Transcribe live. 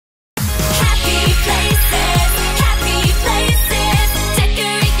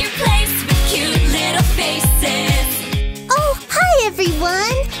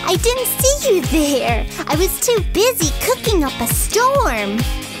I didn't see you there. I was too busy cooking up a storm.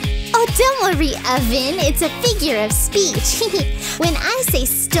 Oh, don't worry, Oven. It's a figure of speech. When I say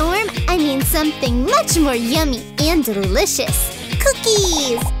storm, I mean something much more yummy and delicious.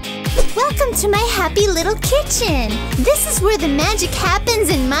 Cookies! Welcome to my happy little kitchen. This is where the magic happens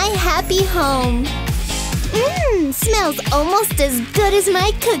in my happy home. Smells almost as good as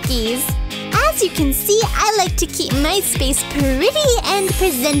my cookies. As you can see, I like to keep my space pretty and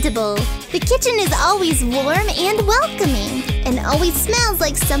presentable. The kitchen is always warm and welcoming, and always smells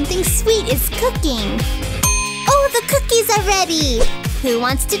like something sweet is cooking. Oh, the cookies are ready! Who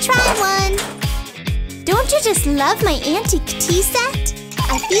wants to try one? Don't you just love my antique tea set?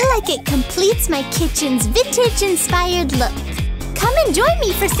 I feel like it completes my kitchen's vintage-inspired look. Come and join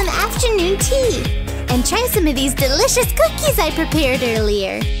me for some afternoon tea. And try some of these delicious cookies I prepared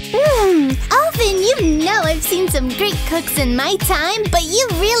earlier. Oven, you know I've seen some great cooks in my time, but you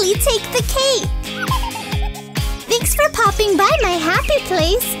really take the cake. Thanks for popping by my happy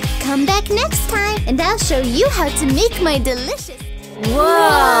place. Come back next time, and I'll show you how to make my delicious...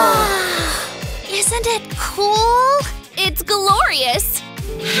 Whoa! Isn't it cool? It's glorious!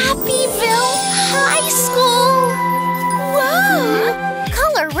 Happyville High School! Whoa!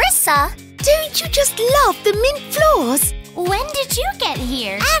 Colorissa? Don't you just love the mint floors? When did you get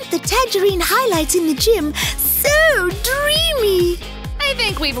here? And the tangerine highlights in the gym. So dreamy! I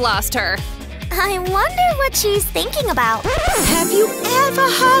think we've lost her. I wonder what she's thinking about. Have you ever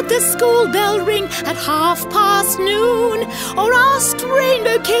heard the school bell ring at noon? Or asked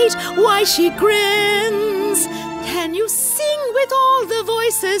Rainbow Kate why she grins? Can you sing with all the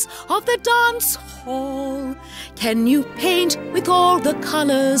voices of the dance hall? Can you paint with all the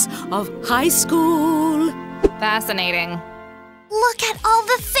colors of high school? Fascinating. Look at all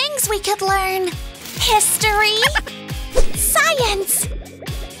the things we could learn. History, science,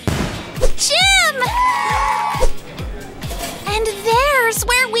 gym! And there's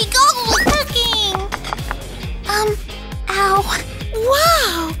where we go cooking. Ow.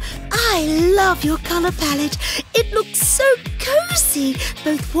 Wow! I love your color palette. It looks so cozy,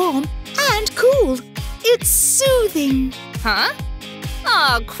 both warm and cool. It's soothing. Huh?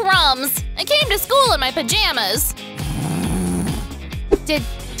 Aw, crumbs. I came to school in my pajamas.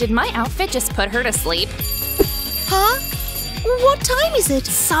 Did my outfit just put her to sleep? Huh? What time is it?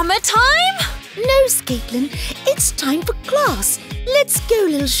 Summertime? No, Caitlin. It's time for class. Let's go,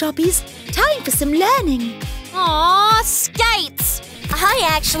 Lil Shoppies. Time for some learning. Aw, skates! I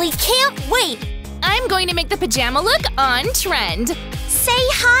actually can't wait. I'm going to make the pajama look on trend. Say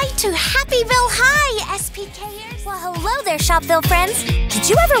hi to Happyville High, SPKers. Well, hello there, Shopville friends. Did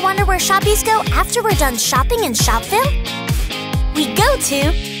you ever wonder where Shoppies go after we're done shopping in Shopville? We go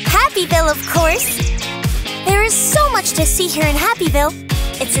to Happyville, of course. There is so much to see here in Happyville.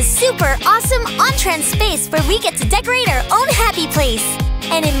 It's a super awesome on-trend space where we get to decorate our own happy place.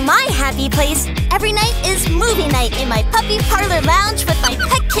 And in my happy place, every night is movie night in my puppy parlor lounge with my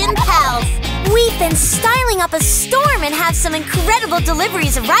Petkin pals. We've been styling up a storm and have some incredible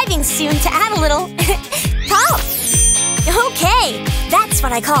deliveries arriving soon to add a little pop. Okay, that's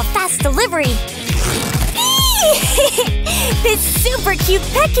what I call fast delivery. This super cute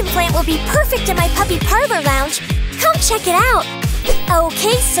Petkin plant will be perfect in my puppy parlor lounge. Come check it out.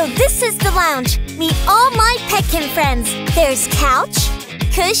 Okay, so this is the lounge. Meet all my Petkin friends. There's couch,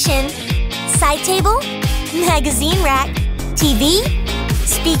 cushion, side table, magazine rack, TV,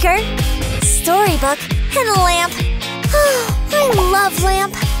 speaker, storybook, and a lamp. I love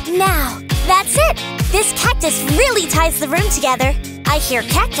lamp. Now, that's it. This cactus really ties the room together. I hear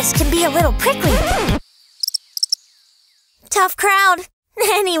cactus can be a little prickly. Tough crowd.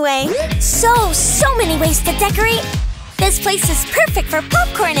 Anyway, so many ways to decorate. This place is perfect for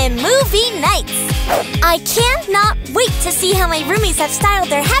popcorn and movie nights. I cannot wait to see how my roomies have styled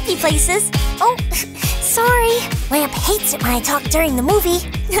their happy places. Oh, sorry. Lamp hates it when I talk during the movie.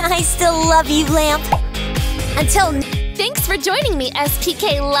 I still love you, Lamp. Thanks for joining me,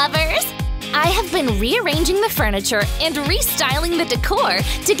 SPK lovers. I have been rearranging the furniture and restyling the decor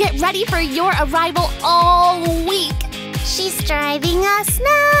to get ready for your arrival all week. She's driving us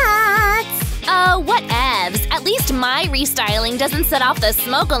nuts. Whatevs. At least my restyling doesn't set off the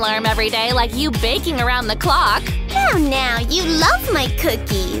smoke alarm every day like you baking around the clock. Now, you love my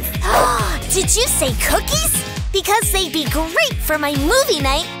cookies. Did you say cookies? Because they'd be great for my movie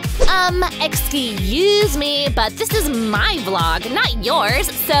night. Excuse me, but this is my vlog, not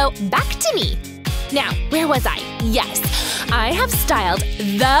yours, so back to me. Now, where was I? Yes, I have styled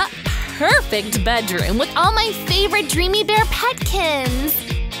the perfect bedroom with all my favorite Dreamy Bear Petkins.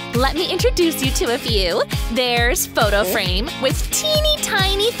 Let me introduce you to a few. There's photo frame with teeny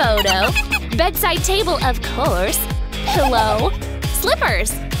tiny photo, bedside table of course, pillow,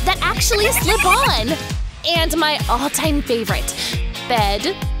 slippers that actually slip on, and my all-time favorite,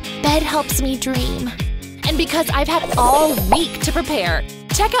 bed. Bed helps me dream. And because I've had all week to prepare,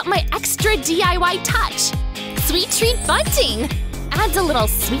 check out my extra DIY touch. Sweet treat bunting. Adds a little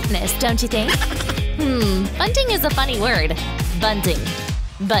sweetness, don't you think? Bunting is a funny word. Bunting.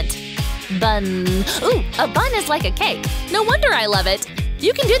 Bunt. Bun. Ooh, a bun is like a cake. No wonder I love it.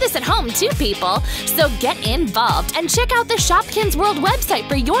 You can do this at home too, people. So get involved and check out the Shopkins World website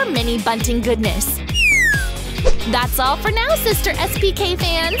for your mini bunting goodness. That's all for now, Sister SPK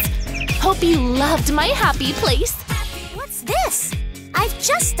fans. Hope you loved my happy place. What's this? I've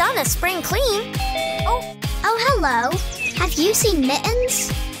just done a spring clean. Oh, hello. Have you seen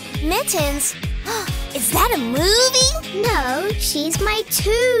Mittens? Mittens? Is that a movie? No, she's my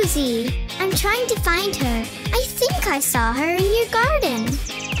Toozie. I'm trying to find her. I think I saw her in your garden.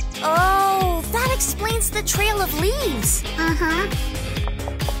 Oh, that explains the trail of leaves. Uh-huh.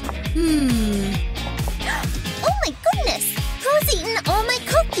 Oh my goodness! Who's eaten all my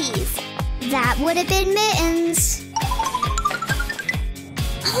cookies? That would have been Mittens.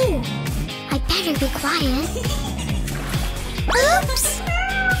 Oh, I better be quiet. Oops!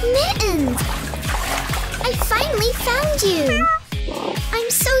 Mittens! I finally found you! I'm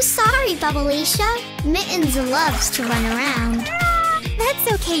so sorry, Bubbleisha. Mittens loves to run around. That's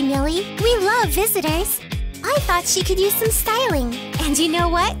okay, Millie. We love visitors. I thought she could use some styling. And you know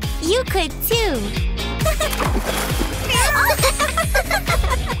what? You could too.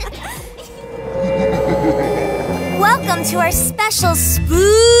 Welcome to our special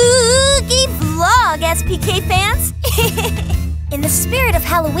spooky vlog, SPK fans! In the spirit of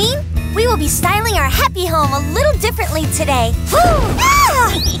Halloween, we will be styling our happy home a little differently today.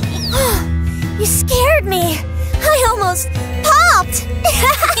 You scared me! I almost popped! I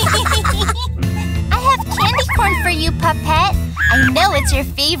have candy corn for you, Puppet. I know it's your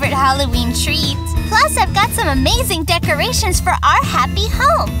favorite Halloween treat. Plus, I've got some amazing decorations for our happy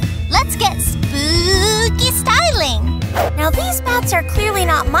home. Let's get spooky styling. Now, these bats are clearly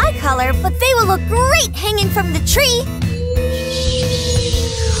not my color, but they will look great hanging from the tree.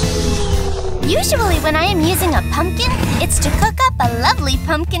 Usually when I am using a pumpkin, it's to cook up a lovely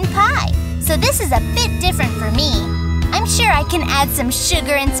pumpkin pie. So this is a bit different for me. I'm sure I can add some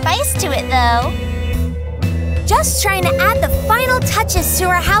sugar and spice to it, though. Just trying to add the final touches to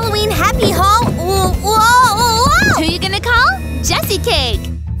our Halloween happy haul. Whoa! Who you gonna call? Jessicake.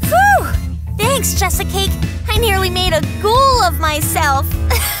 Phew! Thanks, Jessicake. I nearly made a ghoul of myself.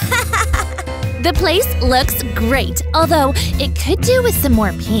 The place looks great, although it could do with some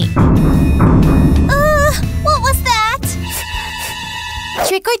more paint. What was that?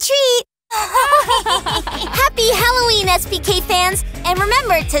 Trick or treat! Happy Halloween, SPK fans! And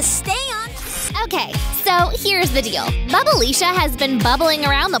remember to stay on... Okay, so here's the deal. Bubbleisha has been bubbling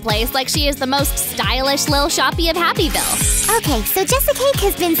around the place like she is the most stylish Lil Shoppie of Happyville. Okay, so Jessicake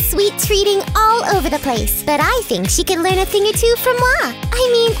has been sweet treating all over the place, but I think she can learn a thing or two from moi. I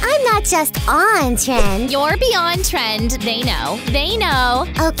mean, I'm not just on trend. You're beyond trend, they know. They know.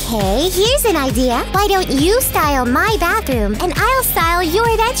 Okay, here's an idea. Why don't you style my bathroom, and I'll style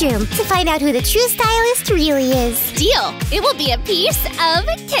your bedroom to find out who the true stylist really is. Deal. It will be a piece of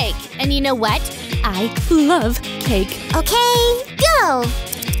cake. And you know what? I love cake. Okay, go!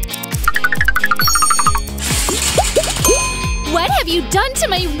 What have you done to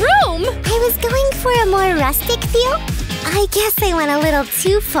my room? I was going for a more rustic feel. I guess I went a little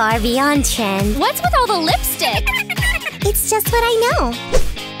too far beyond trend. What's with all the lipstick? It's just what I know.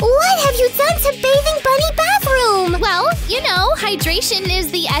 What have you done to Bathing Bunny bathroom? Well, you know, hydration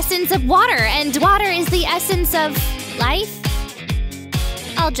is the essence of water, and water is the essence of life.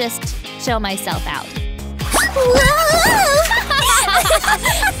 I'll just show myself out.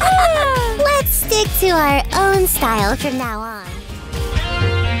 Let's stick to our own style from now on.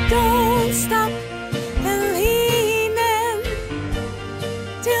 Don't stop believing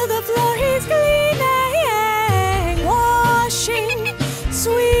till the floor is cleaning, washing,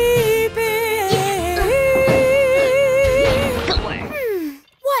 sweeping.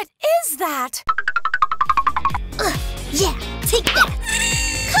 What is that? Yeah, take that.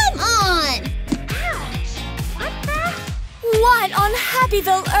 Come on! What on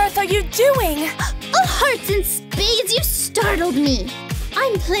Happyville Earth are you doing? Oh, hearts and spades, you startled me.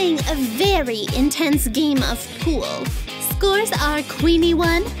 I'm playing a very intense game of pool. Scores are Queenie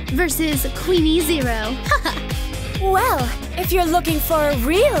 1 versus Queenie 0. Well, if you're looking for a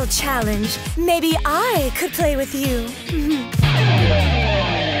real challenge, maybe I could play with you.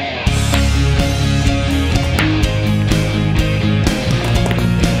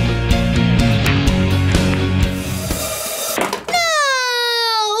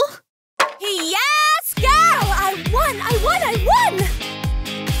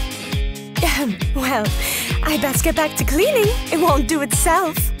 just get back to cleaning. It won't do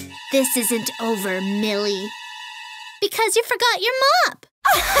itself. This isn't over, Millie. Because you forgot your mop.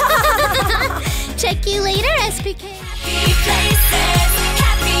 Check you later, SPK. Happy places,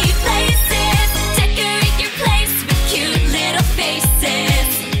 happy places. Decorate your place with cute little faces.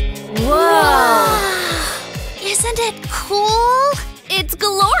 Whoa! Isn't it cool? It's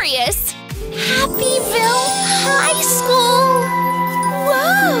glorious. Happyville High School.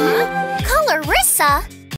 Whoa! Colorissa?